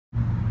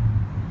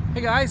Hey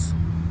guys,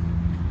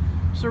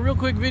 just a real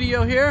quick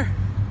video here.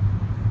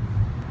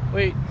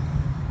 Wait,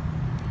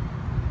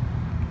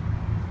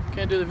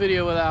 can't do the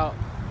video without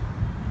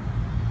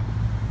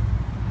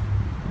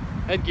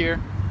headgear.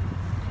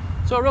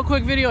 So a real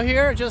quick video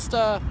here, just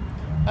out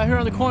here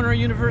on the corner of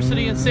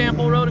University and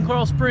Sample Road in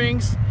Coral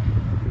Springs.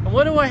 And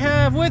what do I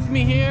have with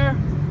me here?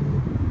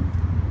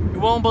 You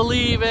won't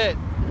believe it.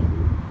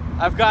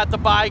 I've got the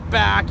bike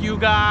back, you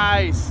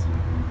guys.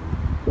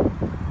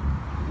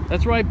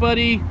 That's right,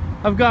 buddy.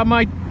 I've got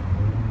my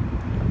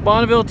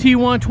Bonneville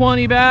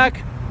T120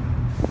 back.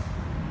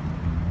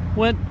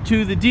 Went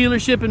to the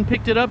dealership and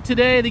picked it up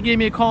today. They gave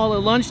me a call at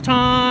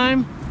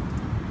lunchtime.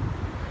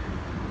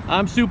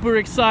 I'm super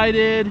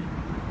excited.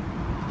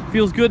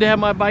 Feels good to have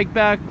my bike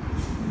back.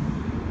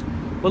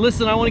 But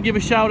listen, I want to give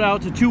a shout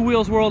out to Two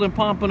Wheels World in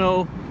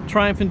Pompano,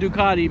 Triumph and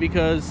Ducati,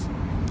 because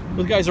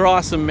those guys are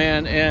awesome,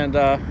 man. And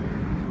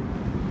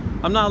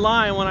I'm not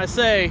lying when I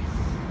say,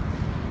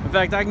 in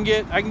fact, I can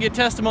get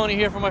testimony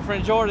here from my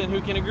friend Jordan, who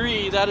can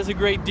agree that is a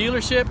great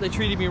dealership. They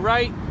treated me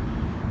right,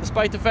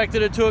 despite the fact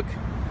that it took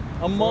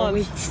a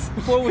month,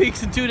 4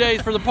 weeks and 2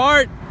 days for the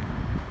part.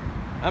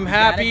 I'm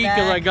happy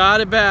because I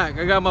got it back.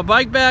 I got my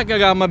bike back, I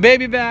got my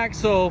baby back.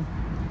 So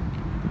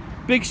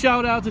big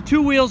shout out to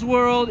Two Wheels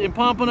World in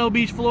Pompano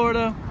Beach,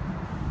 Florida.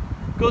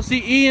 Go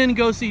see Ian,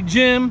 go see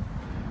Jim,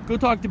 go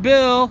talk to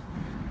Bill,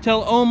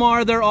 tell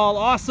Omar they're all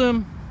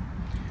awesome.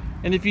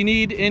 And if you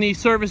need any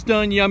service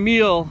done,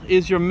 Yamil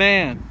is your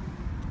man.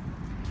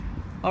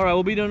 All right,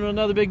 we'll be doing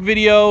another big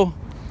video.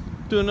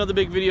 Do another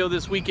big video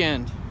this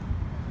weekend.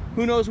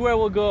 Who knows where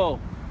we'll go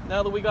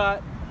now that we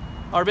got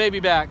our baby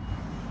back.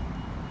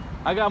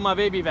 I got my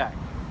baby back.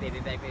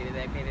 Baby back, baby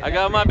back, baby back. I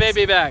got my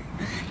baby back.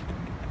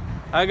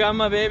 I got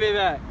my baby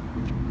back.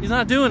 He's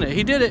not doing it.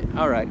 He did it.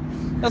 All right.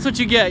 That's what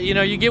you get. You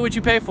know, you get what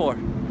you pay for.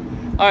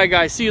 All right,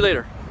 guys. See you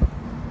later.